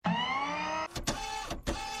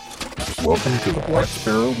Welcome to the Black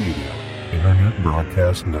Sparrow Media Internet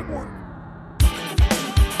Broadcast Network.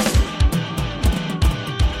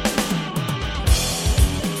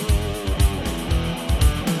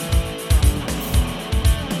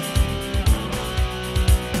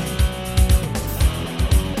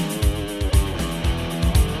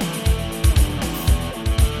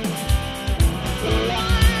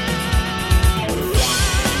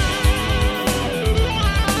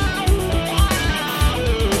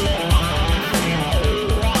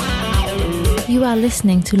 You are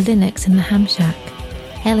listening to Linux in the Ham Shack.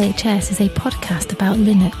 LHS is a podcast about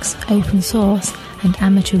Linux, open source, and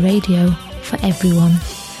amateur radio for everyone.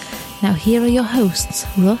 Now here are your hosts,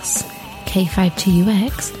 Russ,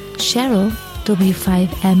 K52UX, Cheryl,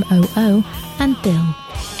 W5MOO, and Bill,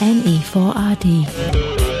 NE4RD.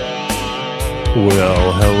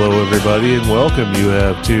 Well, hello everybody and welcome. You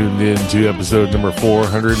have tuned in to episode number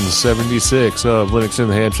 476 of Linux in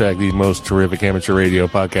the Ham Shack, the most terrific amateur radio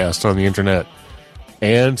podcast on the internet.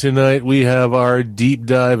 And tonight we have our deep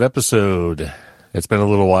dive episode. It's been a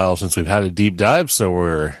little while since we've had a deep dive, so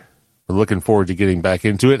we're looking forward to getting back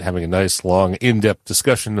into it, having a nice, long, in-depth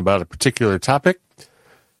discussion about a particular topic.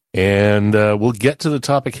 And we'll get to the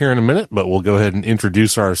topic here in a minute, but we'll go ahead and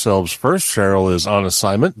introduce ourselves first. Cheryl is on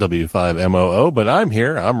assignment, W5MOO, but I'm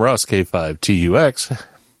here. I'm Russ, K5TUX.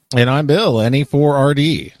 And I'm Bill,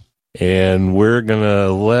 NE4RD. And we're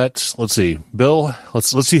gonna let's see, Bill. Let's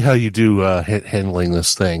see how you do handling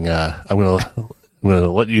this thing. I'm gonna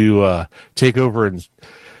let you take over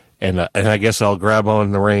and I guess I'll grab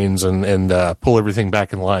on the reins and pull everything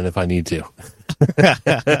back in line if I need to.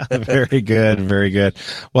 Very good, very good.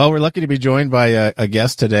 Well, we're lucky to be joined by a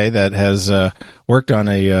guest today that has worked on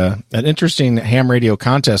an interesting ham radio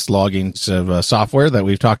contest logging software that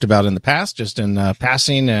we've talked about in the past, just in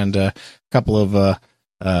passing, and a couple of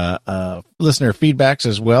listener feedbacks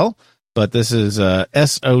as well. But this is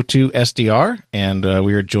SO2SDR, and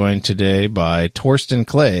we are joined today by Torsten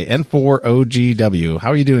Clay, N4OGW.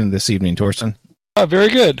 How are you doing this evening, Torsten? Very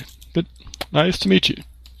good. But nice to meet you.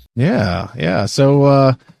 Yeah.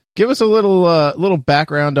 So give us a little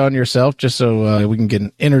background on yourself, just so we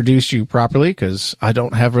can introduce you properly, because I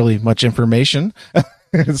don't have really much information.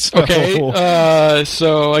 Okay.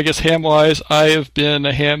 So I guess ham-wise, I have been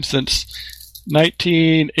a ham since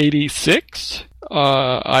 1986.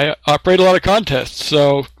 I operate a lot of contests.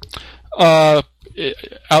 So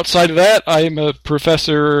outside of that, I am a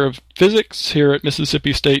professor of physics here at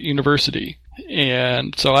Mississippi State University,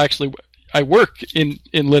 and so I work in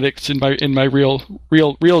Linux in my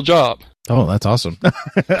real job. Oh, that's awesome.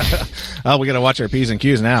 Oh, we got to watch our P's and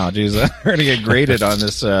Q's now. Jeez, we're going to get graded on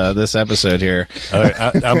this episode here. All right,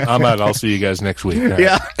 I'm out. I'll see you guys next week. Right.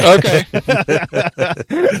 Yeah. Okay.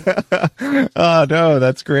 Oh, no,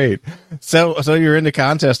 that's great. So you're into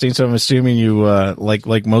contesting, so I'm assuming you,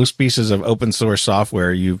 like most pieces of open source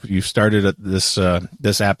software, you've started this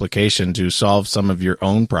application to solve some of your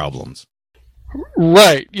own problems.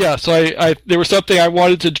 Right. Yeah. So I there was something I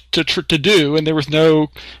wanted to do, and there was no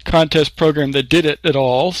contest program that did it at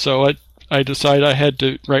all. So I decided I had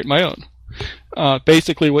to write my own.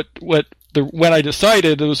 Basically, when I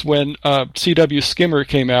decided, it was when CW Skimmer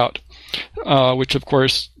came out, which of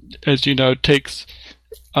course, as you know, takes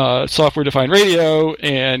software-defined radio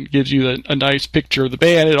and gives you a nice picture of the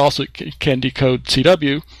band. It also can decode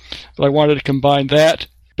CW, but I wanted to combine that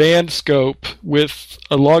band scope with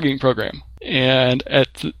a logging program. And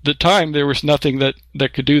at the time, there was nothing that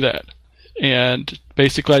could do that. And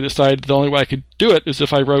basically, I decided the only way I could do it is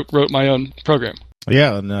if I wrote my own program.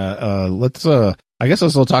 Yeah, and let's talk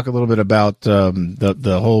a little bit about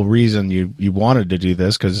the whole reason you wanted to do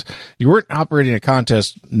this, because you weren't operating a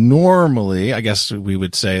contest normally. I guess we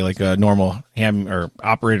would say like a normal ham or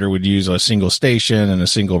operator would use a single station and a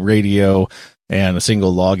single radio and a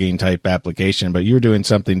single logging type application, but you're doing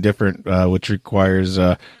something different, which requires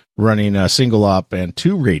running a single op and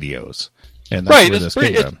two radios. And that's right, where this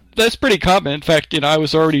came from. That's pretty common. In fact, I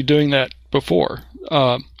was already doing that before.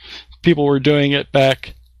 People were doing it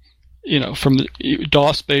back, from the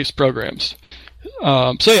DOS-based programs.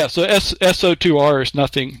 So SO2R is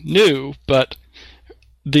nothing new, but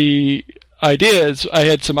the idea is I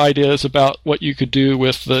had some ideas about what you could do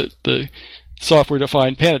with the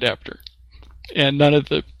software-defined pan adapter, and none of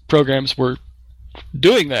the programs were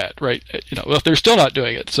doing that, right? They're still not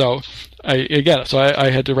doing it. So I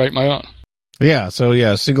had to write my own. Yeah,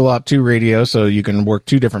 single op 2 radio, so you can work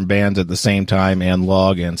two different bands at the same time and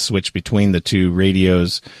log and switch between the two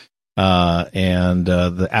radios, and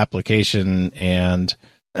the application and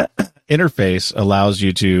interface allows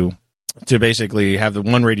you to basically have the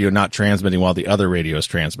one radio not transmitting while the other radio is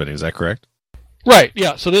transmitting. Is that correct? Right.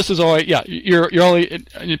 Yeah. So this is only you're only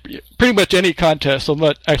pretty much any contest.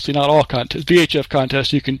 So actually not all contests. VHF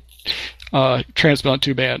contests you can transmit on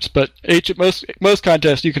 2 bands, but most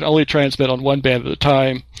contests you can only transmit on 1 band at a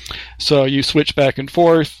time. So you switch back and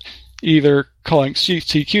forth, either calling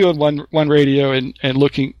CQ on one radio and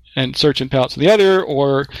looking and searching PALTs on the other,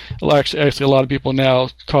 or actually a lot of people now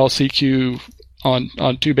call CQ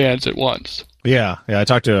on 2 bands at once. Yeah. I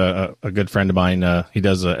talked to a good friend of mine. He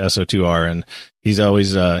does a SO2R, and he's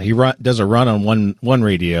always does a run on one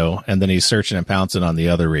radio, and then he's searching and pouncing on the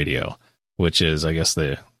other radio, which is, I guess,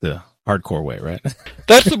 the hardcore way, right?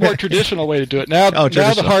 That's the more traditional way to do it. Now the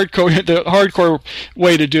hardcore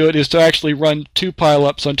way to do it is to actually run 2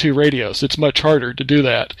 pileups on 2 radios. It's much harder to do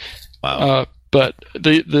that. Wow. But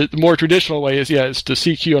the more traditional way is to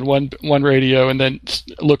CQ on one radio and then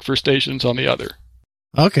look for stations on the other.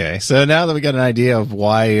 Okay, so now that we got an idea of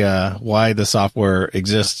why the software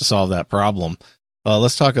exists to solve that problem,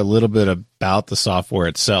 let's talk a little bit about the software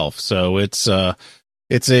itself. So it's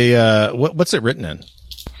what's it written in?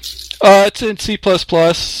 It's in C++,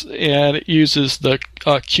 and it uses the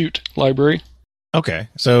Qt library. Okay,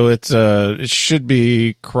 so it should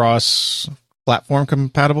be cross-platform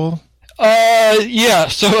compatible. Yeah.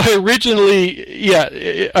 So I originally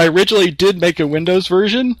did make a Windows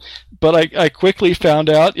version, but I quickly found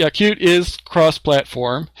out, Qt is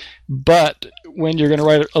cross-platform, but when you're going to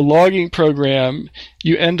write a logging program,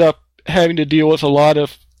 you end up having to deal with a lot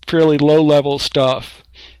of fairly low-level stuff,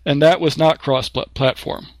 and that was not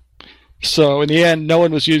cross-platform. So in the end, no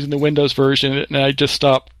one was using the Windows version, and I just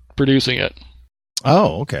stopped producing it.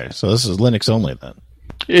 Oh, okay. So this is Linux only then.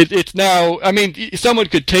 It's now, I mean, someone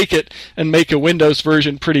could take it and make a Windows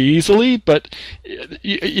version pretty easily, but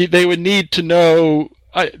they would need to know,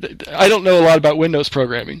 I don't know a lot about Windows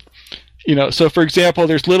programming. So for example,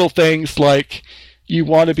 there's little things like you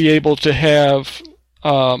want to be able to have,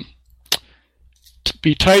 to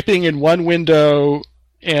be typing in one window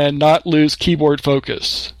and not lose keyboard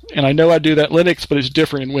focus. And I know I do that in Linux, but it's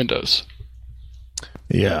different in Windows.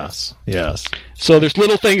 Yes. So there's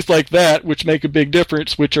little things like that which make a big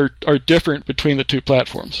difference, which are different between the 2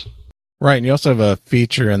 platforms. Right, and you also have a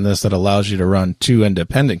feature in this that allows you to run 2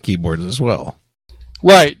 independent keyboards as well.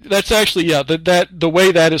 Right. That's actually, the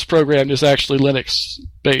way that is programmed is actually Linux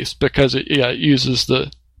based because it uses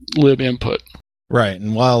the lib input. Right,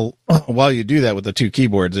 and while you do that with the 2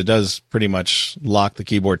 keyboards, it does pretty much lock the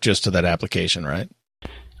keyboard just to that application, right?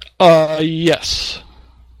 Yes.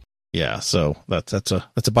 Yeah, so that's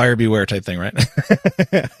a buyer beware type thing, right?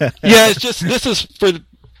 Yeah, it's just this is for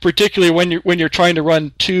particularly when you're trying to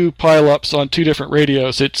run 2 pileups on 2 different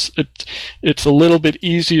radios. It's a little bit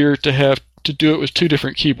easier to have to do it with 2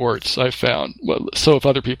 different keyboards. I've found. Well, so have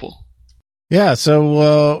other people. Yeah.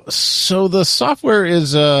 So the software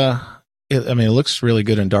is it looks really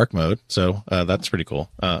good in dark mode. So that's pretty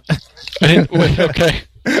cool. Okay.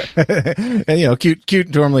 And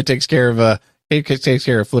Qt normally takes care of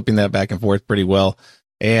flipping that back and forth pretty well.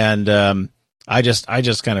 And I just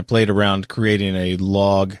kind of played around creating a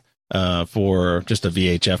log for just a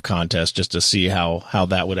VHF contest just to see how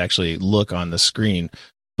that would actually look on the screen.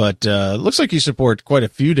 But it looks like you support quite a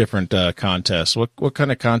few different contests. What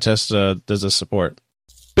kind of contests does this support?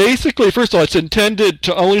 Basically, first of all, it's intended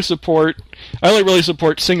to only really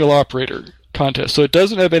support single operator contests. So it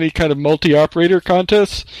doesn't have any kind of multi-operator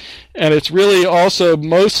contests. And it's really also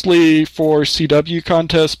mostly for CW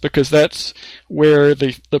contests because that's where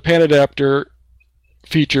the pan adapter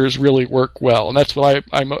features really work well. And that's what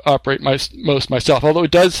I operate most myself. Although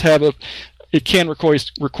it does have it can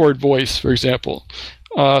record voice, for example.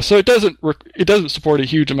 So it doesn't support a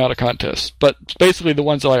huge amount of contests, but it's basically the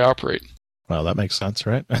ones that I operate. Well, that makes sense,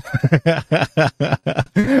 right?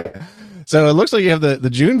 So it looks like you have the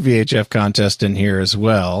June VHF contest in here as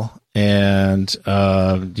well. And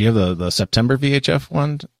do you have the September VHF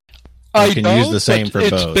one? I can don't, use the same for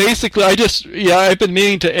both. Basically, I've been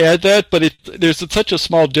meaning to add that, but there's such a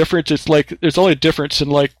small difference. It's like there's only a difference in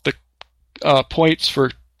like the points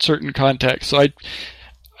for certain contacts. So I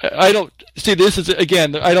don't see this is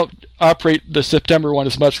again. I don't operate the September one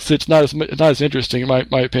as much because it's not as interesting in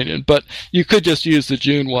my opinion. But you could just use the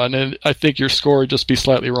June one, and I think your score would just be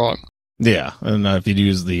slightly wrong. Yeah, and if you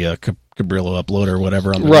use the Cabrillo uploader or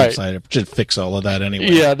whatever on the website, it should fix all of that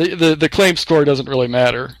anyway. Yeah, the claim score doesn't really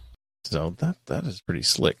matter. So that is pretty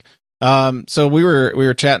slick. So we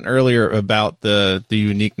were chatting earlier about the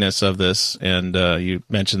uniqueness of this, and you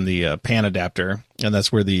mentioned the pan adapter, and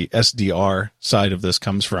that's where the SDR side of this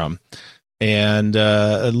comes from. And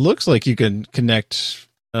it looks like you can connect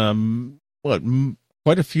quite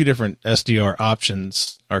a few different SDR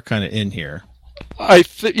options are kind of in here.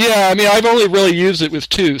 Yeah, I mean, I've only really used it with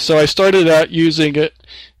two. So I started out using it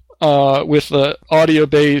with the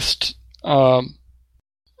audio-based pan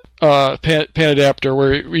adapter,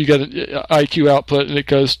 where you get an IQ output and it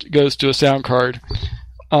goes to a sound card.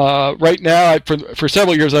 Right now, for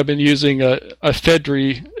several years, I've been using a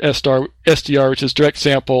Fedry SDR, which is direct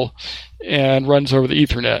sample and runs over the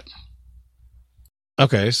Ethernet.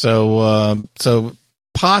 Okay, so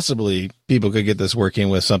possibly people could get this working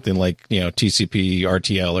with something like TCP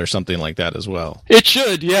RTL or something like that as well. It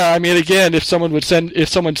should, yeah. I mean, again, if someone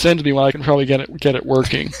sends me one, I can probably get it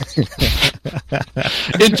working.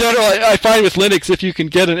 In general, I find with Linux, if you can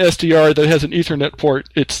get an SDR that has an Ethernet port,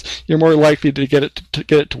 you're more likely to get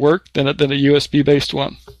it to work than a USB based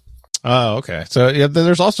one. Oh, okay. So yeah,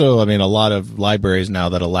 there's also, a lot of libraries now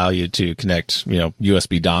that allow you to connect,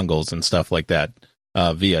 USB dongles and stuff like that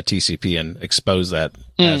via TCP and expose that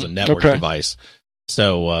as a network device.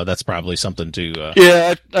 So that's probably something to.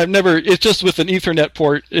 Yeah, I've never. It's just with an Ethernet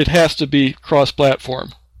port, it has to be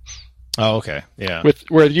cross-platform. Oh, okay. Yeah.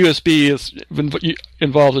 Where the USB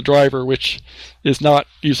involves a driver, which is not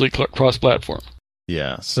usually cross-platform.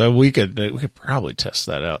 Yeah, so we could probably test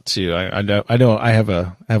that out too. I know I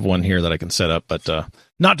have one here that I can set up, but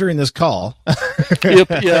not during this call. Yep.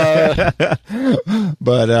 Yeah.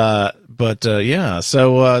 But yeah.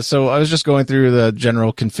 So I was just going through the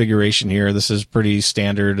general configuration here. This is pretty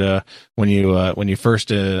standard when you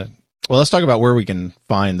first. Well, let's talk about where we can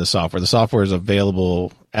find the software. The software is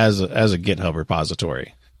available as a GitHub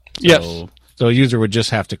repository. Yes. So a user would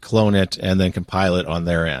just have to clone it and then compile it on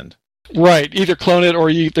their end. Right, either clone it or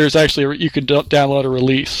you can download a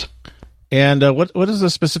release. And what is the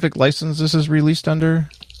specific license this is released under?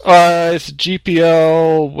 It's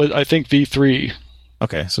GPL, I think V3.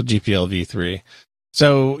 Okay, so GPL V3.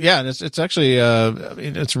 So yeah, and it's actually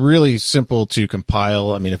it's really simple to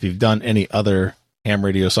compile. If you've done any other ham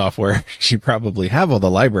radio software, you probably have all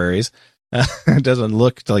the libraries. It doesn't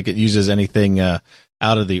look like it uses anything out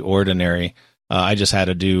of the ordinary. I just had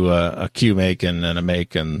to do a QMake and then a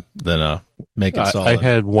make and then a make it solid. I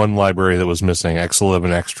had one library that was missing,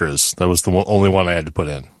 X11 extras. That was the only one I had to put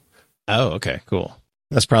in. Oh, okay, cool.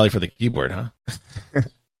 That's probably for the keyboard, huh?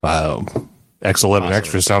 X11 Possibly.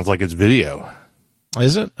 extras sounds like it's video.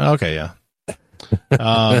 Is it? Okay, yeah.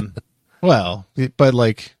 Well, but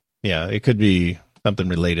it could be something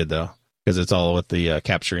related though, because it's all with the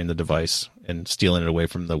capturing the device and stealing it away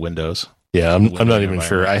from the Windows. Yeah, I'm not even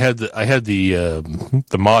sure. I had the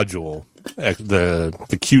module, the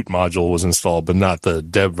Qt module was installed, but not the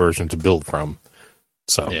dev version to build from.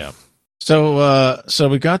 So yeah. So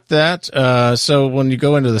we got that. So when you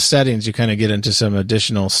go into the settings, you kind of get into some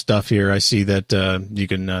additional stuff here. I see that you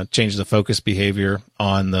can change the focus behavior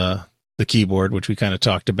on the keyboard, which we kind of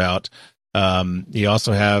talked about. You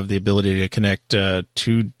also have the ability to connect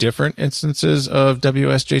two different instances of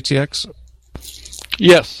WSJTX.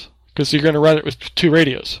 Yes. Because you're going to run it with two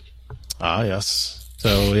radios. Ah, yes.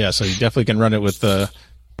 So you definitely can run it with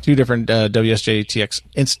two different WSJTX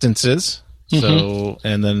instances. Mm-hmm. So,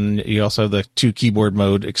 and then you also have the two keyboard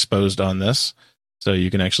mode exposed on this. So you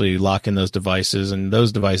can actually lock in those devices, and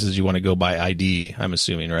those devices you want to go by ID, I'm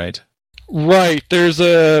assuming, right? Right. There's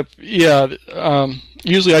usually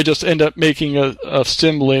I just end up making a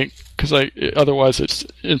sim link because otherwise it's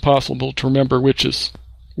impossible to remember which is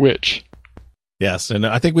which. Yes, and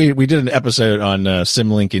I think we did an episode on sim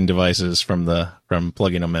linking devices from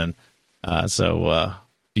plugging them in. So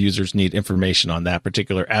users need information on that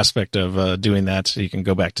particular aspect of doing that. So you can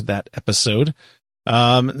go back to that episode.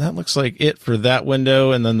 That looks like it for that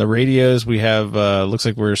window. And then the radios we have looks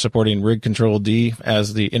like we're supporting Rig Control D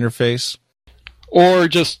as the interface, or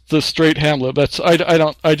just the straight Hamlib.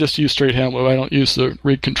 I just use straight Hamlib. I don't use the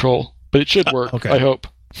Rig Control, but it should work. Okay. I hope.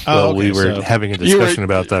 Well, we were having a discussion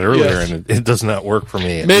about that earlier, yes. And it does not work for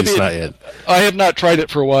me. Maybe it's not yet. I have not tried it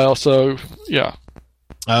for a while, so yeah.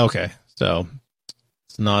 Okay, so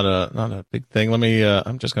it's not a big thing. Let me.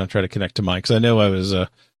 I'm just going to try to connect to mine because I know I was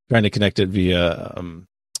trying to connect it via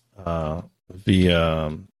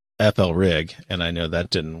FL Rig, and I know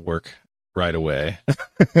that didn't work right away.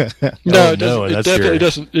 No, it definitely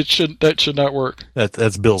doesn't. That should not work.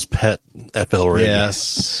 That's Bill's pet FL Rig.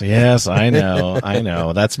 Yes, I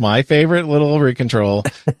know. That's my favorite little rig control.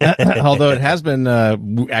 Although it has been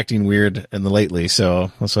acting weird lately,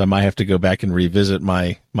 so I might have to go back and revisit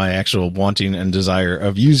my actual wanting and desire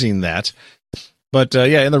of using that. But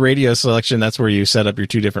in the radio selection, that's where you set up your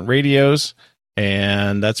two different radios.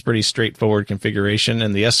 And that's pretty straightforward configuration.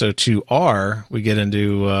 And the SO2R, we get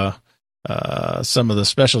into some of the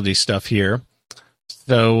specialty stuff here.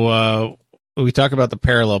 So we talk about the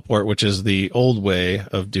parallel port, which is the old way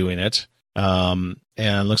of doing it. And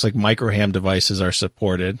it looks like microham devices are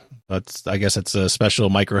supported. I guess it's a special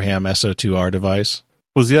microham SO2R device.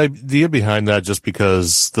 Was the idea behind that just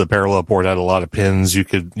because the parallel port had a lot of pins you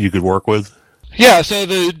could work with? Yeah, so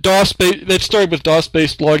the they started with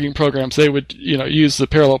DOS-based logging programs. They would, use the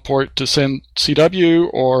parallel port to send CW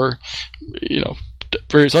or,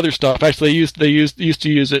 various other stuff. Actually, used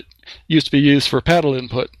to be used for paddle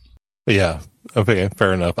input. Yeah. Okay,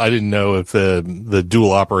 fair enough. I didn't know if the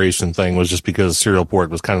dual operation thing was just because serial port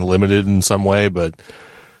was kind of limited in some way, but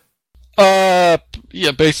parallel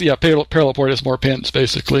port has more pins,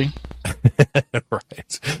 basically.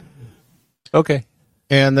 Right. Okay.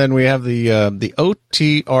 And then we have the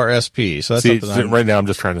OTRSP. So that's right now I'm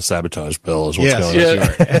just trying to sabotage Bill is what's going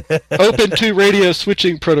on. Yeah. Open to radio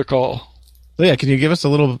switching protocol. So yeah, can you give us a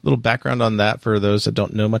little background on that for those that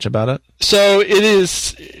don't know much about it? So it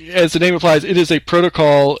is, as the name implies, it is a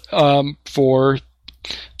protocol for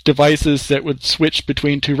devices that would switch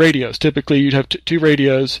between two radios. Typically, you'd have two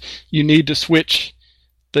radios. You need to switch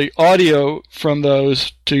the audio from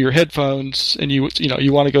those to your headphones, and you want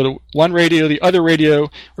to go to one radio, the other radio,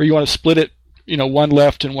 or you want to split it, one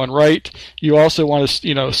left and one right. You also want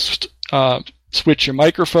to, switch your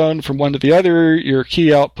microphone from one to the other, your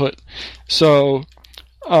key output. So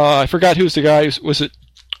I forgot who's the guy. Was it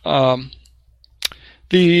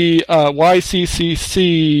the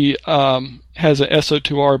YCCC has a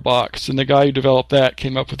SO2R box, and the guy who developed that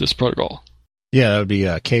came up with this protocol. Yeah, that would be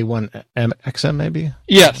K1XM maybe?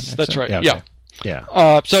 Yes, that's right. Yeah. Okay.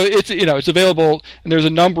 Yeah. So it's it's available, and there's a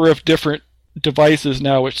number of different devices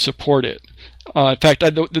now which support it. In fact,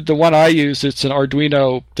 the one I use, it's an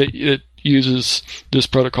Arduino that it uses this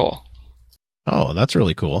protocol. Oh, that's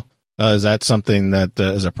really cool. Is that something that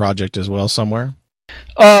is a project as well somewhere?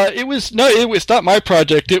 It was not my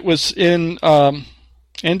project. It was in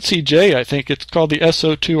NCJ, I think. It's called the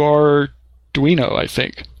SO2R Arduino, I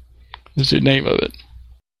think, is the name of it.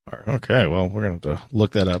 Okay, well, we're going to have to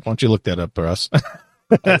look that up. Why don't you look that up for us?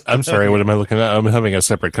 I'm sorry, what am I looking at? I'm having a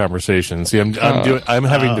separate conversation. See, I'm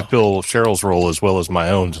having to fill Cheryl's role as well as my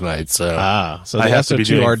own tonight. So the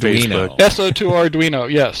SO2 Arduino. SO2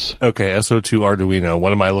 Arduino, yes. Okay, SO2 Arduino.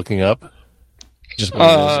 What am I looking up? Just what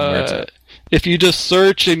it is and where it's at. If you just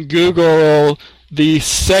search in Google, the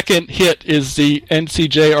second hit is the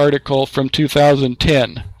NCJ article from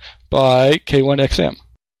 2010 by K1XM.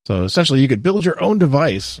 So essentially, you could build your own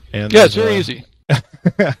device. And yeah, it's very easy.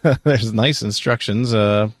 There's nice instructions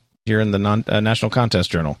here in the National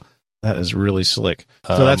Contest Journal. That is really slick.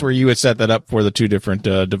 So that's where you would set that up for the two different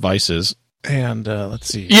devices. And let's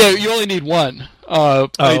see. Yeah, you only need one.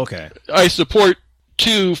 Okay. I support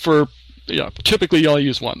two for. Yeah, typically you only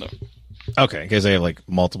use one though. Okay, because they have like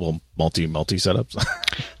multiple multi setups.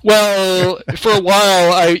 Well, for a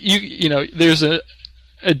while, there's an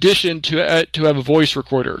addition to have a voice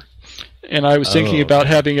recorder. And I was thinking about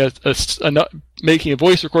having making a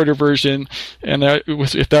voice recorder version, and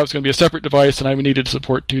if that was going to be a separate device, and I would need to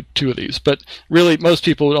support two of these. But really, most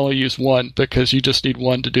people would only use one because you just need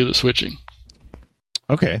one to do the switching.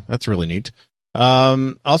 Okay, that's really neat.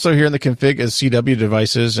 Also here in the config is CW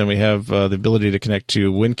devices, and we have the ability to connect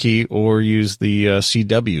to WinKey or use the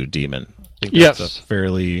CW daemon. I think that's a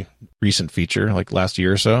fairly recent feature, like last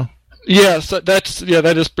year or so. Yes,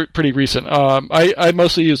 that is pretty recent. I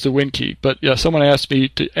mostly use the WinKey, but yeah, someone asked me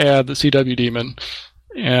to add the CW daemon,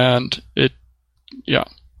 and yeah,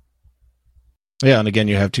 and again,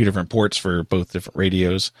 you have two different ports for both different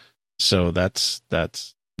radios, so that's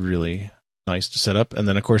really nice to set up. And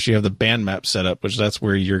then of course you have the band map setup, which that's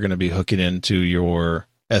where you're going to be hooking into your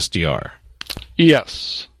SDR.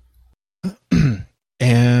 Yes,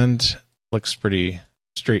 and looks pretty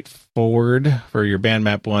straightforward for your band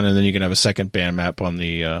map one, and then you can have a second band map on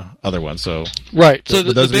the other one. So right, so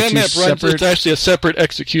the band map runs. It's actually a separate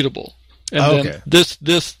executable, and then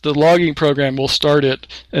the logging program will start it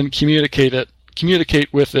and communicate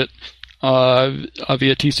with it via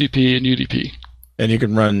TCP and UDP. And you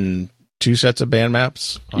can run two sets of band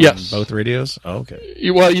maps on both radios. Oh, okay.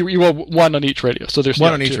 You want one on each radio. So there's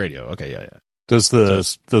one on each radio. Okay, yeah. Does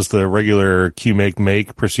the regular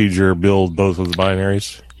QMake procedure build both of the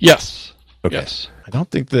binaries? Yes. Okay. Yes. I don't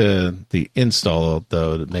think the install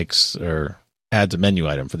though that makes or adds a menu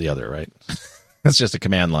item for the other, right? That's just a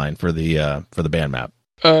command line for the band map.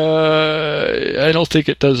 I don't think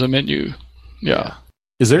it does a menu. Yeah.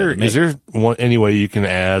 Is there any way you can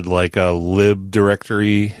add like a lib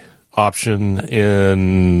directory option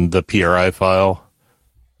in the PRI file?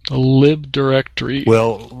 A lib directory.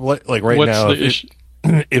 Well, like right now,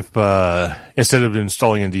 if instead of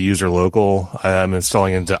installing into user local, I'm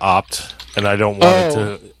installing into opt, and I don't want it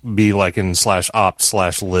to be like in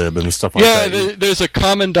 /opt/lib and stuff like that. Yeah, there's a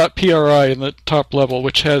common.pri in the top level,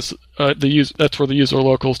 which has that's where the user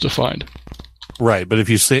local is defined. Right, but if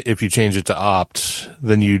you change it to opt,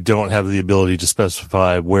 then you don't have the ability to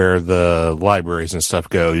specify where the libraries and stuff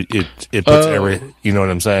go. It puts you know what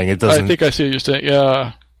I'm saying? It doesn't. I think I see what you're saying.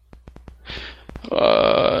 Yeah.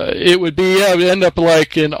 It would end up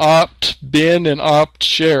like in opt bin and opt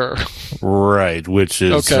share. Right, which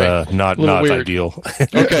is not weird. ideal.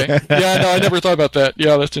 Okay. Yeah, no, I never thought about that.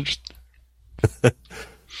 Yeah, that's interesting.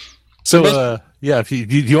 So, do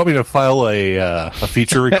you want me to file a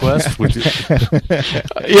feature request? Yeah,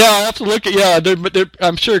 I have to look at. Yeah,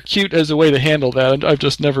 I'm sure Qt has a way to handle that. I've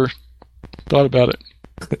just never thought about it.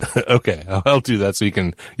 Okay, I'll do that so you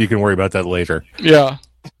can worry about that later. Yeah.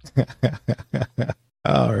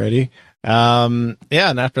 Alrighty. And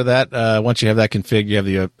after that, once you have that config, you have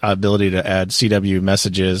the ability to add CW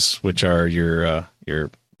messages, which are your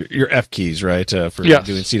F keys, right? For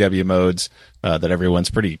doing CW modes that everyone's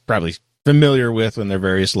probably familiar with in their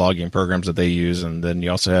various logging programs that they use. And then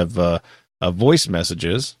you also have voice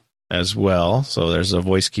messages as well. So there's a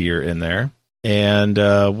voice keyer in there. And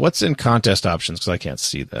what's in contest options? Because I can't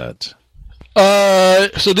see that.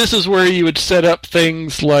 So this is where you would set up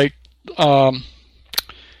things like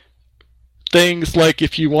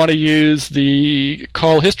if you want to use the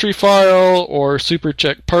call history file or super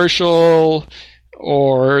check partial,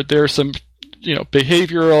 or there's some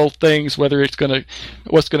behavioral things, whether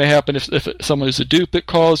what's gonna happen if someone is a dupe that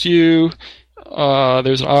calls you.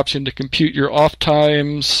 There's an option to compute your off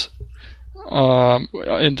times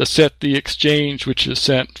and to set the exchange which is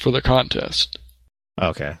sent for the contest.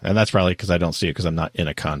 Okay, and that's probably because I don't see it because I'm not in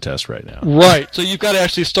a contest right now. Right, so you've got to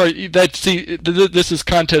actually start that. See, this is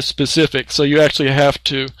contest specific, so you actually have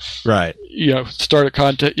to, start a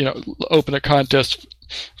contest, open a contest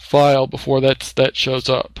file before that shows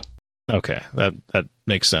up. Okay, that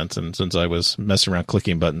makes sense. And since I was messing around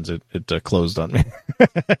clicking buttons, it closed on me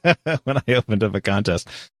when I opened up a contest.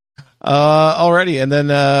 Alrighty, and then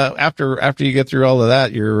after you get through all of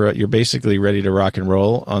that, you're basically ready to rock and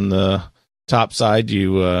roll. On the top side,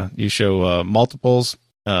 you show multiples,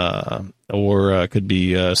 or could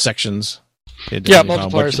be sections.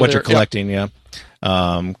 Multipliers. What you're collecting. Yeah.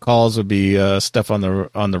 Calls would be stuff on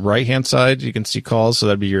the right hand side. You can see calls, so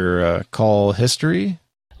that'd be your call history.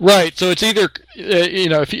 Right. So it's either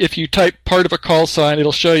if you type part of a call sign,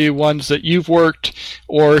 it'll show you ones that you've worked,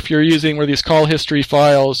 or if you're using one of these call history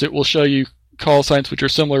files, it will show you call signs which are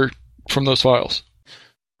similar from those files.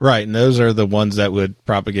 Right, and those are the ones that would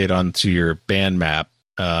propagate onto your band map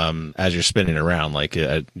as you're spinning around, like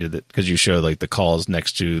because you show like the calls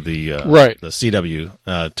next to the the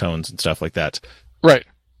CW tones and stuff like that. Right.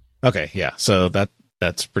 Okay, yeah. So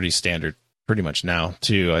that's pretty standard, pretty much now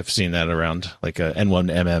too. I've seen that around, like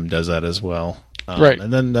N1MM does that as well. Right.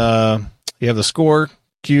 And then you have the score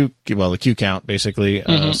the Q count basically.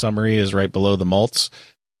 Summary is right below the mults,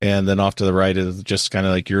 and then off to the right is just kind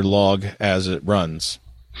of like your log as it runs.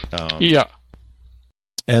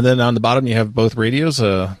 And then on the bottom you have both radios.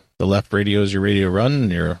 The left radio is your radio run,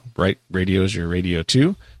 and your right radio is your radio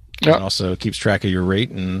 2. Yeah. And also keeps track of your rate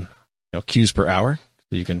and Qs per hour,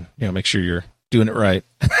 so you can make sure you're doing it right.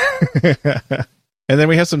 And then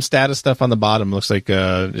we have some status stuff on the bottom. Looks like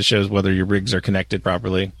it shows whether your rigs are connected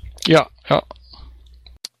properly. Yeah.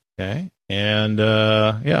 Okay. And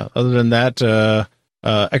other than that,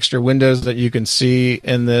 extra windows that you can see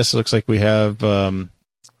in this. It looks like we have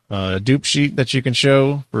a dupe sheet that you can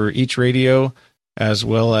show for each radio, as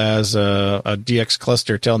well as a DX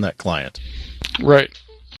cluster telnet client. Right.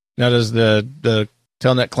 Now, does the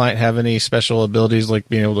telnet client have any special abilities, like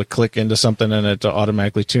being able to click into something and it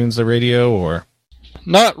automatically tunes the radio, or?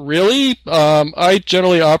 Not really. I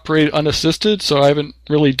generally operate unassisted, so I haven't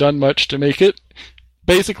really done much to make it.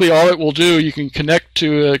 Basically, all it will do, you can connect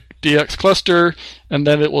to a DX cluster, and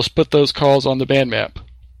then it will put those calls on the band map.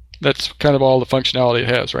 That's kind of all the functionality it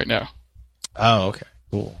has right now. Oh, okay.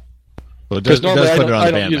 Cool. Well, it does put it on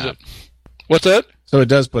the band map. What's that? So it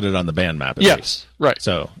does put it on the band map. Yes, least. Right.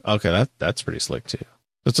 So, okay, that's pretty slick, too.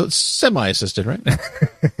 It's semi-assisted, right?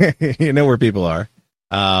 You know where people are.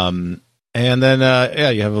 And then,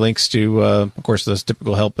 you have links to, of course, those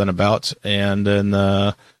typical help and about, and then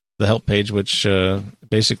the help page, which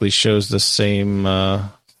basically shows the same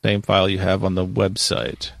file you have on the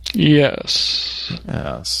website. Yes.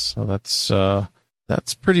 Yeah. So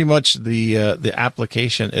that's pretty much the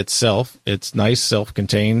application itself. It's nice,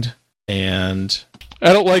 self-contained, and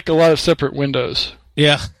I don't like a lot of separate windows.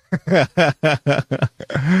 Yeah.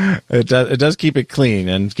 It does keep it clean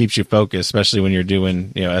and keeps you focused, especially when you're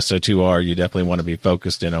doing, SO2R. You definitely want to be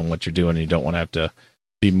focused in on what you're doing. And you don't want to have to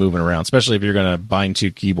be moving around, especially if you're going to bind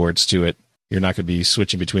two keyboards to it. You're not going to be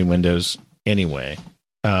switching between windows anyway.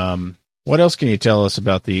 What else can you tell us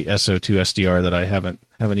about the SO2 SDR that I haven't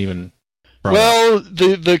even brought up?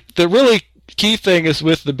 The really key thing is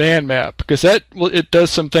with the band map, because it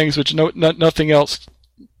does some things which nothing else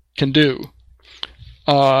can do.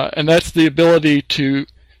 And that's the ability to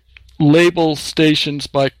label stations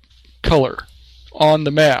by color on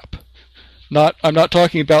the map. I'm not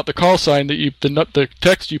talking about the call sign the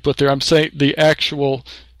text you put there. I'm saying the actual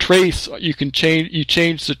trace. You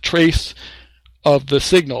change the trace of the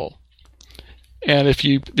signal. And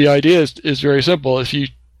the idea is very simple. If you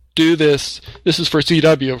do this is for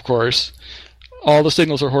CW, of course. All the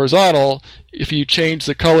signals are horizontal. If you change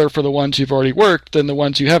the color for the ones you've already worked, then the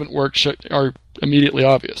ones you haven't worked are immediately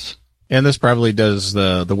obvious. And this probably does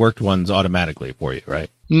the worked ones automatically for you, right?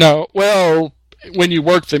 No. Well, when you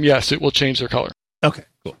work them, yes, it will change their color. Okay,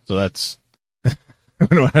 cool. So that's... we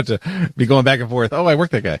don't have to be going back and forth. Oh, I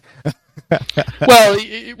worked that guy. Well,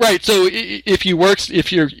 right. So if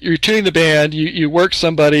you're tuning the band, you work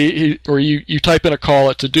somebody, or you type in a call,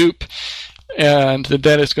 it's a dupe, and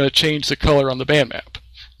then it's going to change the color on the band map.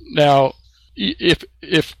 Now,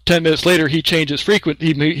 if 10 minutes later he changes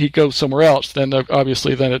he goes somewhere else, then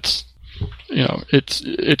obviously it's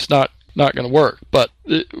not going to work. But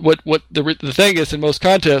what the thing is, in most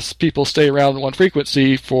contests, people stay around one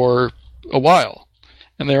frequency for a while,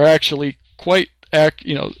 and they're actually quite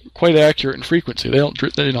accurate in frequency. They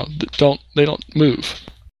don't move.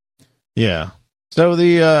 Yeah. So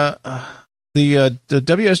the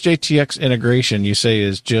WSJTX integration, you say,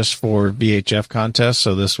 is just for VHF contests.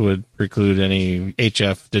 So this would preclude any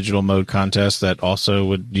HF digital mode contests that also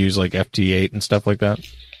would use like FT8 and stuff like that.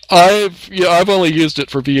 I've only used it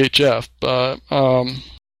for VHF, but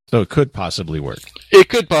so it could possibly work. It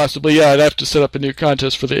could possibly, yeah. I'd have to set up a new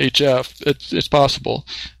contest for the HF. It's possible.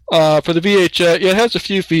 For the VHF, it has a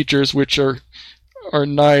few features which are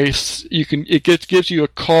nice. It gives you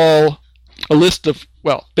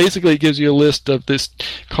basically it gives you a list of these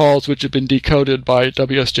calls which have been decoded by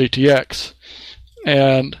WSJTX.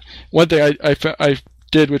 And one thing I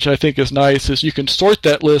did, which I think is nice, is you can sort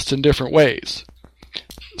that list in different ways.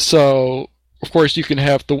 So, of course, you can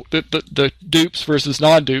have the dupes versus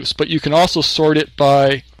non-dupes, but you can also sort it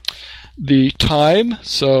by the time.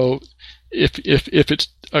 So, if it's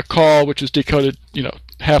a call which was decoded,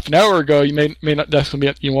 half an hour ago, you may not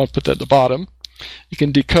necessarily you want to put that at the bottom. You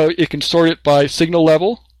can sort it by signal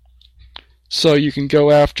level, so you can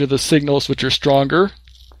go after the signals which are stronger.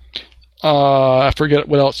 I forget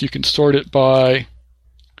what else you can sort it by.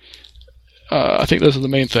 I think those are the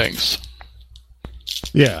main things.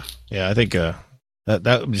 Yeah, I think that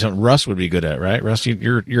would be something Russ would be good at, right? Russ,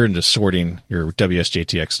 you're into sorting your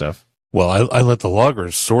WSJTX stuff. Well, I let the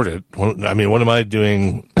loggers sort it. I mean, what am I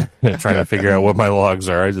doing? Trying to figure out what my logs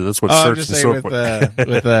are. That's what search and so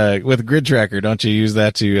forth. With Grid Tracker, don't you use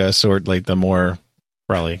that to sort like the more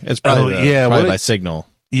probably? It's probably by signal.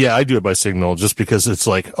 Yeah, I do it by signal just because it's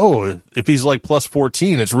like, if he's like plus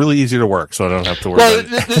 14, it's really easy to work, so I don't have to worry. Well,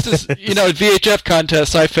 this is at VHF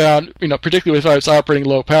contests I found, particularly if I was operating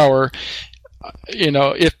low power,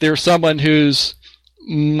 if there's someone who's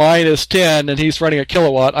minus 10 and he's running a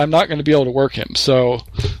kilowatt, I'm not going to be able to work him. So,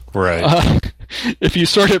 right. If you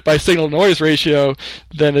sort it by signal noise ratio,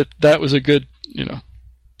 then that was a good,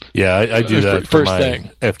 Yeah, I do that for my thing.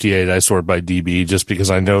 FT8. I sort by dB just because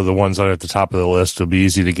I know the ones that are at the top of the list will be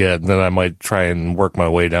easy to get, and then I might try and work my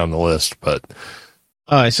way down the list. But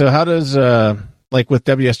so how does like with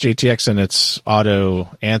WSJTX and its auto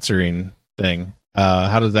answering thing?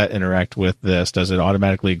 How does that interact with this? Does it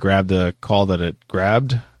automatically grab the call that it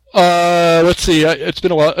grabbed? Let's see. It's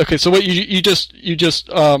been a while. Okay, so what you just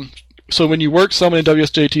so when you work someone in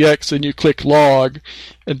WSJTX and you click log,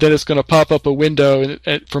 and then it's going to pop up a window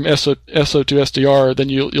from SO to SDR, then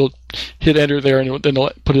you'll hit enter there, and then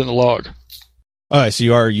it'll put it in the log. All right, so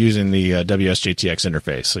you are using the WSJTX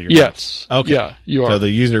interface. So yes. Okay. Yeah, you are. So the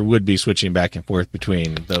user would be switching back and forth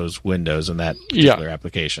between those windows in that particular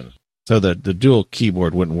application. So the dual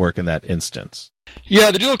keyboard wouldn't work in that instance.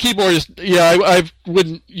 Yeah, the dual keyboard is. Yeah, I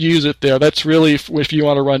wouldn't use it there. That's really if you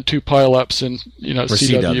want to run two pileups in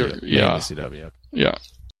CW. Yeah, CW. Yeah.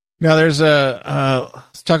 Now there's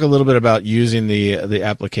let's talk a little bit about using the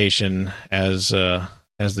application as the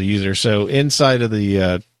user. So inside of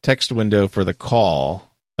the text window for the call,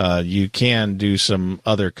 you can do some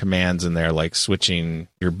other commands in there, like switching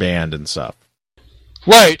your band and stuff.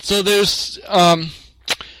 Right. So there's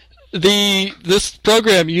This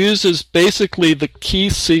program uses basically the key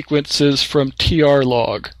sequences from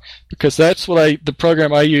TR-log, because that's what the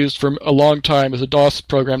program I used for a long time as a DOS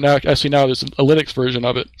program. Now there's a Linux version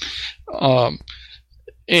of it.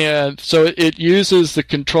 And so it uses the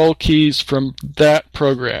control keys from that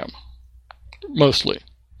program, mostly.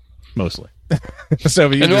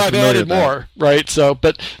 So you I've added more, right? So,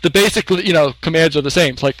 but the basic, commands are the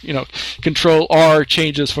same. It's like, Control R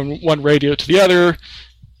changes from one radio to the other.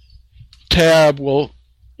 Tab will,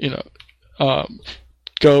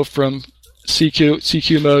 go from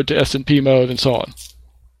CQ mode to S&P mode, and so on.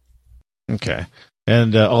 Okay,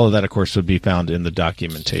 and all of that, of course, would be found in the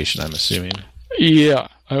documentation, I'm assuming. Yeah,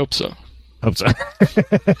 I hope so.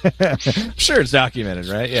 Sure, it's documented,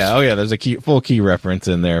 right? Yeah. Oh, yeah. There's a full key reference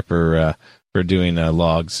in there for doing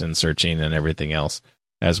logs and searching and everything else,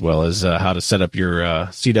 as well as how to set up your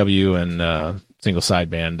CW and single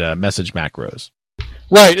sideband message macros.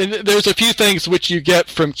 Right, and there's a few things which you get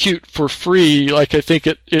from Qt for free. Like I think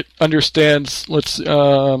it understands. Some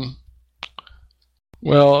of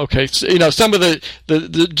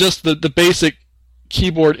the basic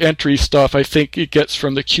keyboard entry stuff, I think it gets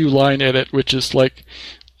from the QLine edit, which is like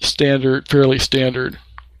fairly standard.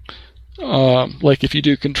 Like if you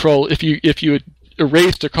do if you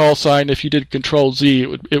erased a call sign, if you did Control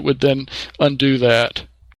Z, it would then undo that.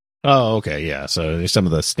 Oh, okay, yeah. So there's some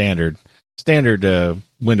of the standard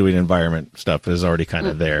windowing environment stuff is already kind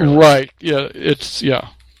of there. Right. Yeah.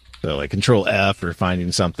 So like Control F for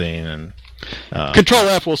finding something, and Control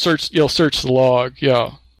F will search the log.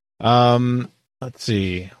 Yeah. Let's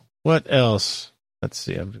see. What else? Let's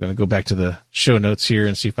see. I'm going to go back to the show notes here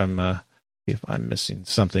and see if I'm missing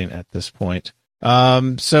something at this point.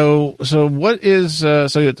 So what is so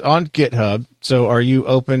it's on GitHub. So are you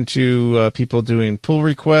open to people doing pull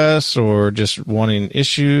requests or just wanting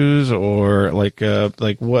issues, or like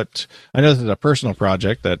what? I know this is a personal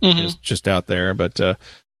project that is just out there, but to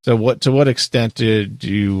what extent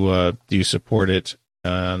do you support it,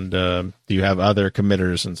 and do you have other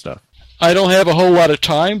committers and stuff? I don't have a whole lot of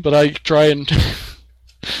time, but I try and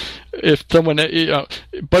if someone,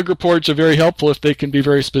 bug reports are very helpful if they can be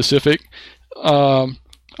very specific. I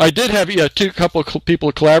did have couple of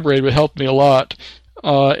people collaborate, but helped me a lot.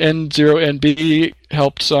 N0NB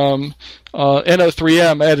helped some.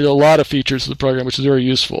 NO3M added a lot of features to the program, which is very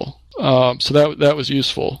useful. So that was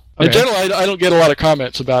useful. Okay. In general, I don't get a lot of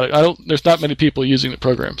comments about it. There's not many people using the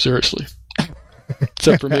program, seriously.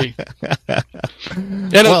 Except for me.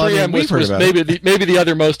 NO3M was maybe the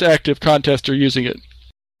other most active contester using it.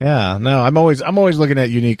 Yeah, no, I'm always looking at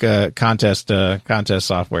unique contest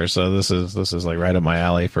software. So this is like right up my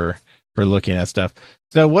alley for looking at stuff.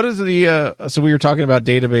 So what is so we were talking about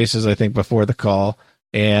databases, I think, before the call,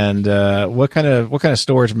 and what kind of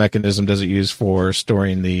storage mechanism does it use for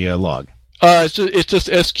storing the log? It's just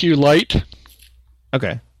SQLite.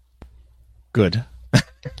 Okay, good.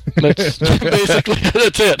 That's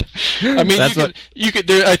it. I mean, you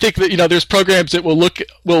could. I think that there's programs that will open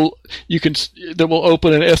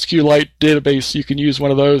an SQLite database. You can use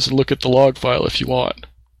one of those and look at the log file if you want.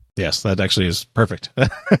 Yes, that actually is perfect.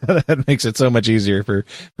 That makes it so much easier for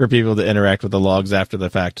people to interact with the logs after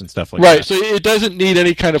the fact and stuff like that. Right. So it doesn't need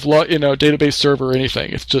any kind of database server or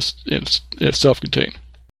anything. It's just it's self-contained.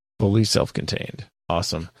 Fully self-contained.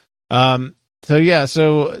 Awesome. So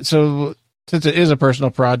since it is a personal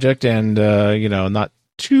project and not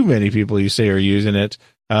too many people you say are using it,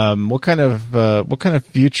 what kind of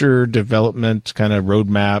future development kind of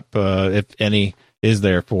roadmap, if any, is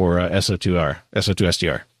there for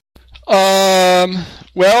SO2SDR?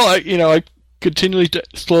 Well, I continually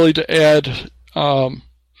slowly to add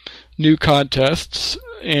new contests,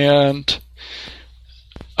 and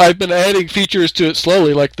I've been adding features to it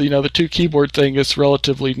slowly. Like the two keyboard thing is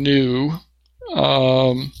relatively new.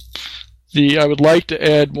 I would like to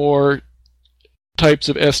add more types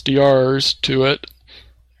of SDRs to it.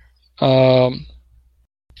 Some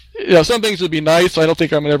things would be nice. I don't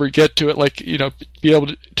think I'm going to ever get to it, like, be able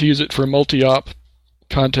to use it for a multi-op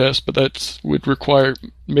contest, but that would require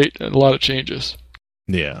a lot of changes.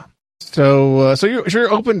 Yeah. So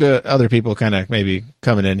you're open to other people kind of maybe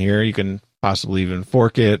coming in here. You can possibly even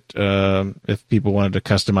fork it if people wanted to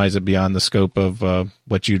customize it beyond the scope of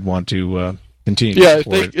what you'd want to continue. Yeah,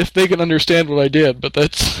 if they can understand what I did, but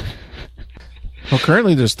that's. Well,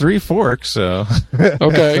 currently there's 3 forks, so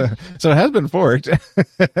okay. So it has been forked.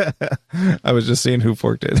 I was just seeing who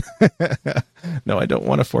forked it. No, I don't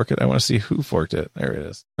want to fork it. I want to see who forked it. There it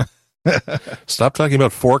is. Stop talking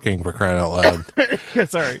about forking, for crying out loud.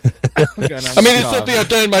 Sorry. It's something I've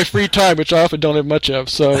done in my free time, which I often don't have much of.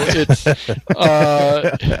 So it's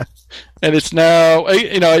And it's now,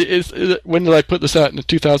 when did I put this out? In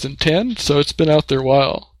 2010, so it's been out there a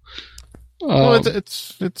while.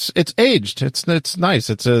 It's aged. It's nice.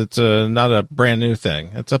 It's not a brand new thing.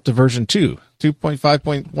 It's up to version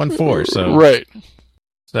 2.5.14. So right.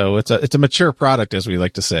 So it's a mature product, as we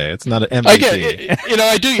like to say. It's not an MVP. I get it.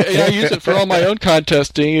 I use it for all my own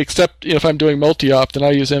contesting, except if I'm doing multi-op, then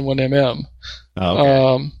I use N1MM.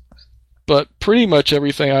 Oh, okay. But pretty much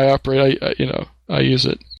everything I operate, I use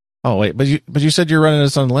it. Oh wait, but you said you're running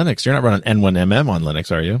this on Linux. You're not running N1MM on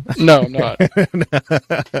Linux, are you? No, I'm not.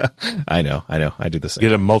 I know. I do the same.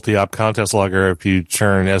 Get a multi-op contest logger. If you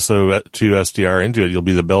turn SO2SDR into it, you'll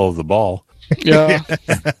be the belle of the ball. Yeah.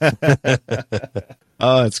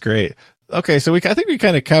 Oh, that's great. Okay, so I think we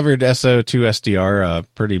kind of covered SO2SDR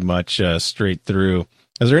pretty much straight through.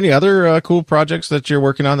 Is there any other cool projects that you're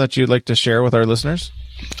working on that you'd like to share with our listeners?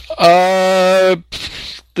 I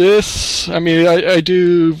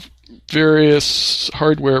do various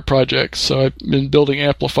hardware projects. So I've been building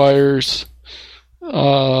amplifiers,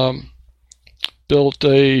 built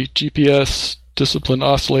a GPS discipline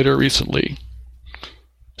oscillator recently.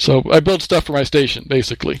 So I build stuff for my station,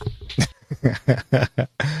 basically. A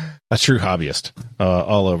true hobbyist,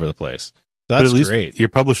 all over the place. That's but at least great. You're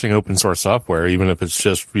publishing open source software, even if it's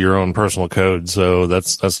just your own personal code. So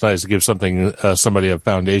that's nice to give somebody a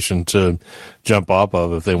foundation to jump off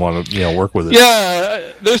of if they want to work with it.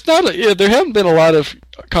 Yeah, there haven't been a lot of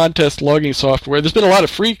contest logging software. There's been a lot of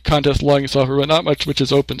free contest logging software, but not much which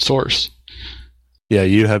is open source. Yeah,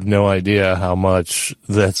 you have no idea how much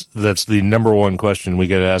that's the number one question we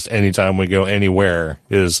get asked anytime we go anywhere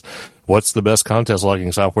is, what's the best contest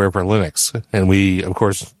logging software for Linux? And we, of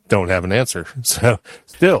course, don't have an answer. So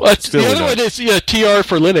still the other one is TR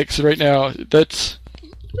for Linux right now. That's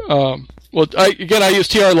I use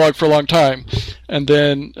TR-log for a long time, and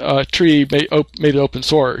then Tree made it open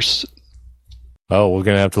source. Oh, we're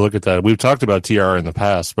going to have to look at that. We've talked about TR in the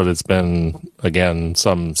past, but it's been, again,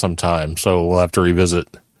 some time, so we'll have to revisit.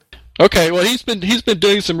 Okay, well, he's been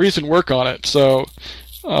doing some recent work on it, so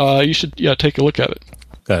you should take a look at it.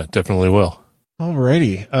 Definitely will.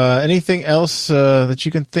 Alrighty. Anything else that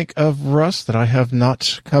you can think of, Russ, that I have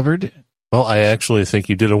not covered? Well, I actually think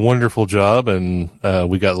you did a wonderful job, and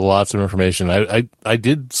we got lots of information. I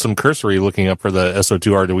did some cursory looking up for the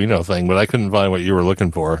SO2 Arduino thing, but I couldn't find what you were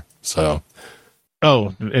looking for, so...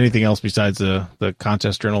 Oh, anything else besides the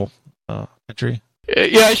contest journal entry?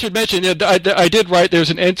 Yeah, I should mention. I did write.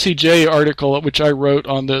 There's an NCJ article which I wrote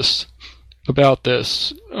on this about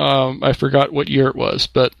this. I forgot what year it was,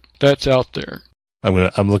 but that's out there.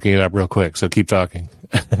 I'm looking it up real quick. So keep talking.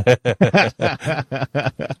 And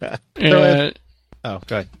go ahead.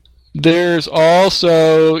 There's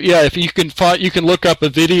also if you can look up a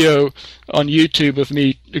video on YouTube of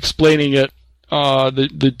me explaining it.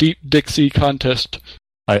 The Deep Dixie contest.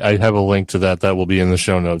 I have a link to that. That will be in the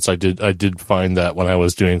show notes. I did find that when I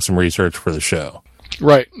was doing some research for the show.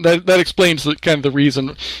 Right. That explains the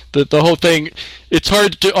reason that the whole thing. It's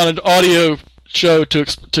hard to on an audio show to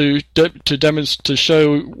demonstrate to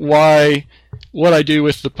show why what I do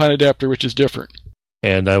with the Pine adapter, which is different.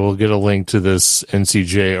 And I will get a link to this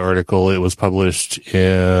NCJ article. It was published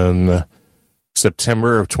in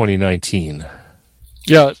September of 2019.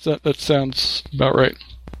 Yeah, that sounds about right.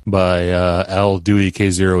 By Al Dewey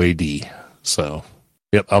K0AD. So,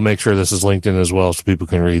 yep, I'll make sure this is linked in as well so people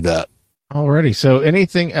can read that. Alrighty. So,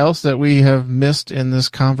 anything else that we have missed in this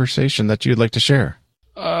conversation that you'd like to share?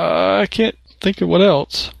 I can't think of what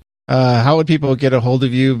else. How would people get a hold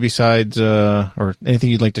of you besides, or anything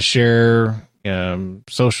you'd like to share?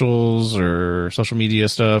 Socials or social media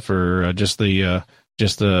stuff, or just the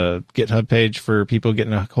GitHub page for people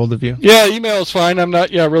getting a hold of you? Yeah, email is fine. I'm not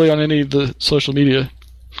really on any of the social media.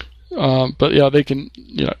 But yeah, they can,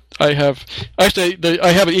 I have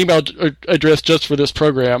an email address just for this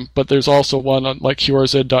program, but there's also one on like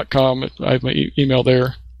qrz.com. I have my email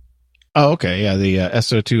there. Oh, okay. Yeah. The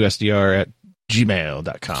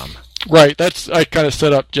so2sdr@gmail.com. Right. That's, I kind of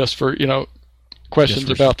set up just for, questions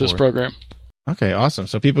just about this program. Okay. Awesome.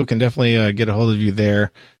 So people can definitely get a hold of you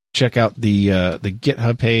there. Check out the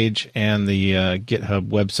GitHub page and the GitHub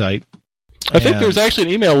website. I think there's actually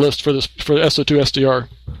an email list for SO2SDR.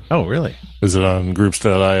 Oh, really? Is it on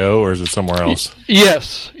groups.io or is it somewhere else?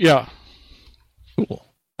 Yes. Yeah. Cool.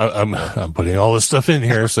 I'm putting all this stuff in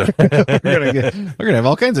here, so we're gonna have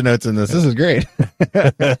all kinds of notes in this. This is great.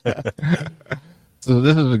 So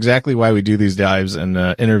this is exactly why we do these dives and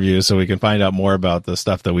interviews, so we can find out more about the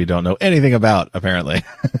stuff that we don't know anything about, apparently.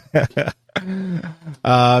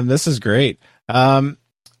 This is great.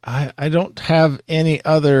 I don't have any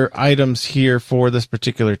other items here for this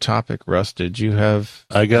particular topic, Russ. Did you have?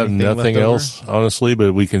 I got nothing else, honestly,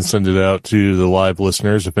 but we can send it out to the live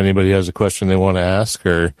listeners if anybody has a question they want to ask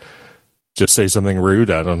or just say something rude.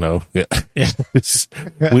 I don't know. Yeah.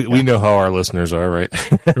 we know how our listeners are, right?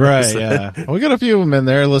 Right. So. Yeah. We got a few of them in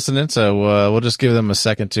there listening, so we'll just give them a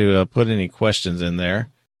second to put any questions in there.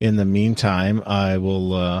 In the meantime, I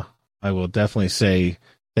will definitely say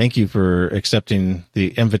thank you for accepting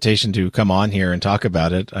the invitation to come on here and talk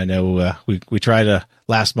about it. I know we tried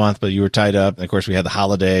last month, but you were tied up, and of course we had the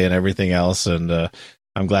holiday and everything else, and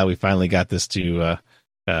I'm glad we finally got this to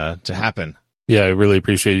happen. Yeah, I really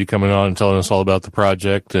appreciate you coming on and telling us all about the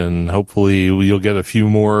project, and hopefully you'll get a few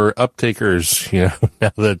more uptakers,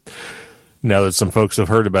 now that some folks have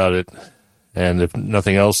heard about it. And if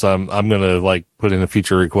nothing else, I'm going to put in a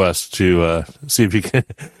feature request to see if you can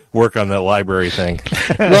work on that library thing.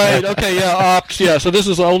 Right. Okay. Yeah. Opt. Yeah. So this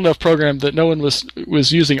is an old enough program that no one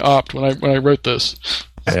was using Opt when I wrote this.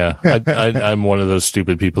 Yeah. I'm one of those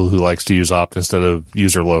stupid people who likes to use Opt instead of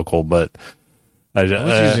user local, but I was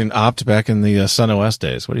using Opt back in the Sun OS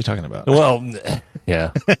days. What are you talking about? Well,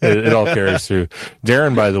 yeah, it all carries through.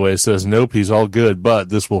 Darren, by the way, says nope, he's all good, but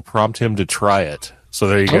this will prompt him to try it. So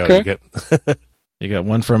there you go. Okay. You got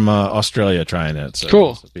one from Australia trying it. So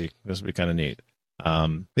cool. This would be kind of neat.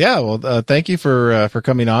 Well, thank you for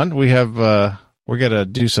coming on. We're going to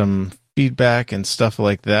do some feedback and stuff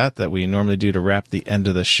like that we normally do to wrap the end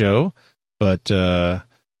of the show. But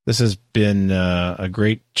this has been a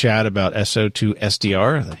great chat about SO2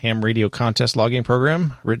 SDR, the ham radio contest logging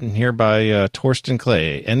program, written here by Torsten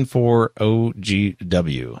Clay,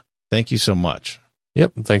 N4OGW. Thank you so much.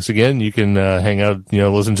 Yep. Thanks again. You can hang out,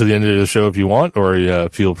 listen to the end of the show if you want, or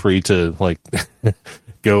feel free to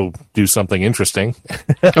go do something interesting.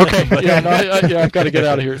 Okay. Yeah. I've got to get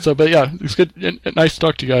out of here. So, but yeah, it's good. Nice to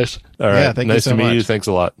talk to you guys. All right. Yeah, nice to meet you. Thanks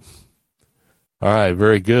a lot. All right.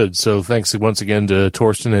 Very good. So thanks once again to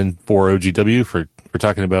Torsten and 4OGW for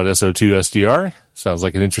talking about SO2 SDR. Sounds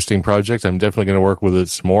like an interesting project. I'm definitely going to work with it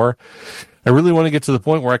some more. I really want to get to the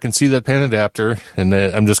point where I can see that pan adapter, and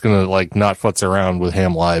then I'm just going to not futz around with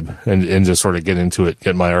HamLib and just sort of get into it,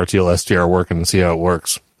 get my RTL SDR working and see how it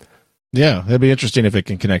works. Yeah, it'd be interesting if it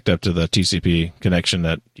can connect up to the TCP connection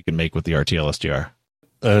that you can make with the RTL SDR.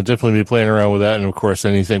 Definitely be playing around with that, and of course,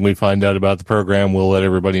 anything we find out about the program, we'll let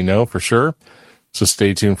everybody know for sure. So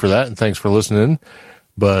stay tuned for that, and thanks for listening.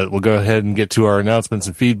 But we'll go ahead and get to our announcements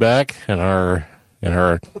and feedback and our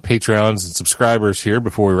Patreons and subscribers here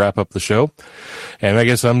before we wrap up the show. And I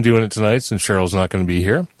guess I'm doing it tonight since Cheryl's not going to be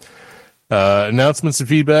here. Announcements and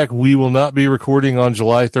feedback. We will not be recording on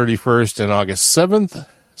July 31st and August 7th.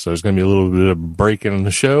 So there's going to be a little bit of a break in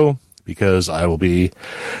the show because I will be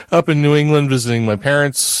up in New England visiting my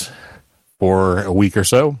parents for a week or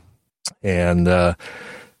so. And,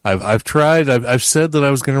 I've tried. I've said that I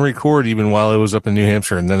was going to record even while I was up in New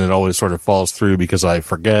Hampshire, and then it always sort of falls through because I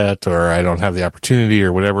forget or I don't have the opportunity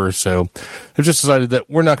or whatever. So I've just decided that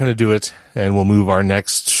we're not going to do it, and we'll move our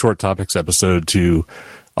next Short Topics episode to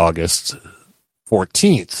August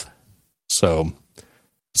 14th. So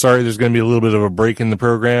sorry, there's going to be a little bit of a break in the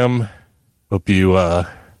program. Hope you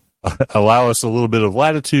allow us a little bit of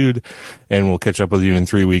latitude, and we'll catch up with you in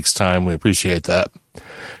 3 weeks' time. We appreciate that.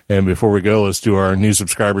 And before we go, let's do our new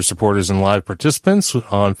subscribers, supporters, and live participants.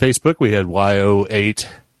 On Facebook, we had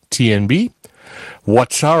YO8TNB,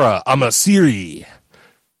 Wachara Amasiri,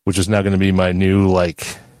 which is now going to be my new,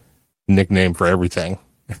 nickname for everything.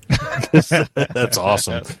 That's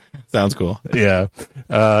awesome. Sounds cool. Yeah.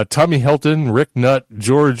 Tommy Helton, Rick Nutt,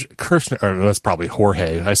 George Kirshner. Or that's probably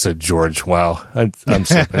Jorge. I said George. Wow. I'm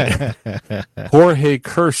sorry. Jorge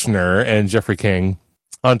Kirshner and Jeffrey King.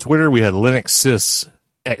 On Twitter, we had Linux Sys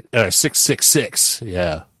 666.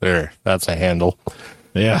 Yeah, there. That's a handle.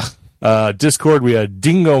 Yeah. Discord, we had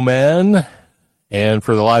Dingo Man. And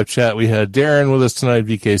for the live chat, we had Darren with us tonight,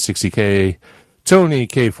 VK60K, Tony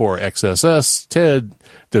K4XSS, Ted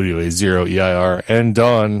WA0EIR, and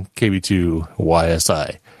Don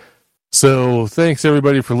KB2YSI. So thanks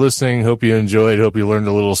everybody for listening. Hope you enjoyed. Hope you learned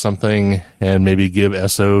a little something and maybe give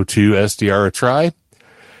SO2 SDR a try.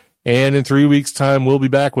 And in 3 weeks' time, we'll be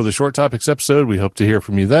back with a Short Topics episode. We hope to hear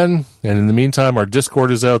from you then. And in the meantime, our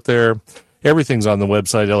Discord is out there. Everything's on the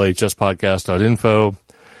website, lhspodcast.info.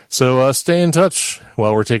 So stay in touch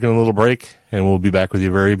while we're taking a little break, and we'll be back with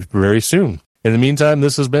you very, very soon. In the meantime,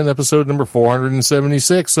 this has been episode number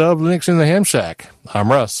 476 of Linux in the Ham Shack.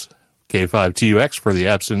 I'm Russ, K5TUX for the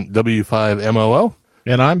absent W5MOO.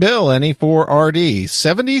 And I'm Bill,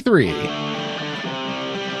 NE4RD73.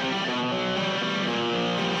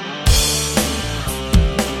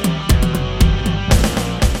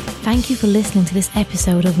 Thank you for listening to this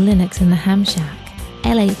episode of Linux in the Ham Shack.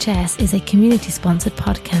 LHS is a community-sponsored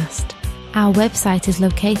podcast. Our website is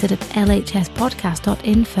located at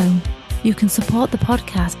lhspodcast.info. You can support the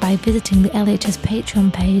podcast by visiting the LHS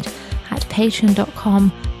Patreon page at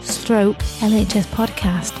patreon.com/LHS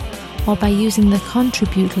Podcast, or by using the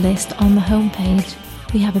contribute list on the homepage.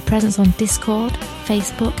 We have a presence on Discord,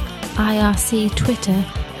 Facebook, IRC, Twitter,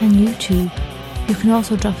 and YouTube. You can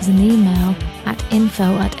also drop us an email at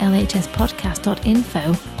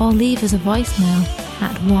info@lhspodcast.info or leave us a voicemail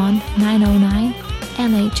at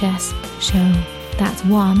 1-909-LHS-SHOW. That's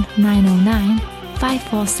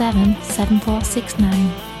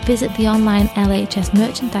 1-909-547-7469. Visit the online LHS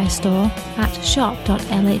merchandise store at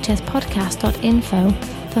shop.lhspodcast.info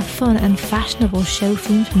for fun and fashionable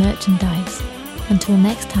show-themed merchandise. Until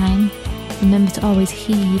next time, remember to always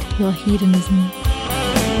heed your hedonism.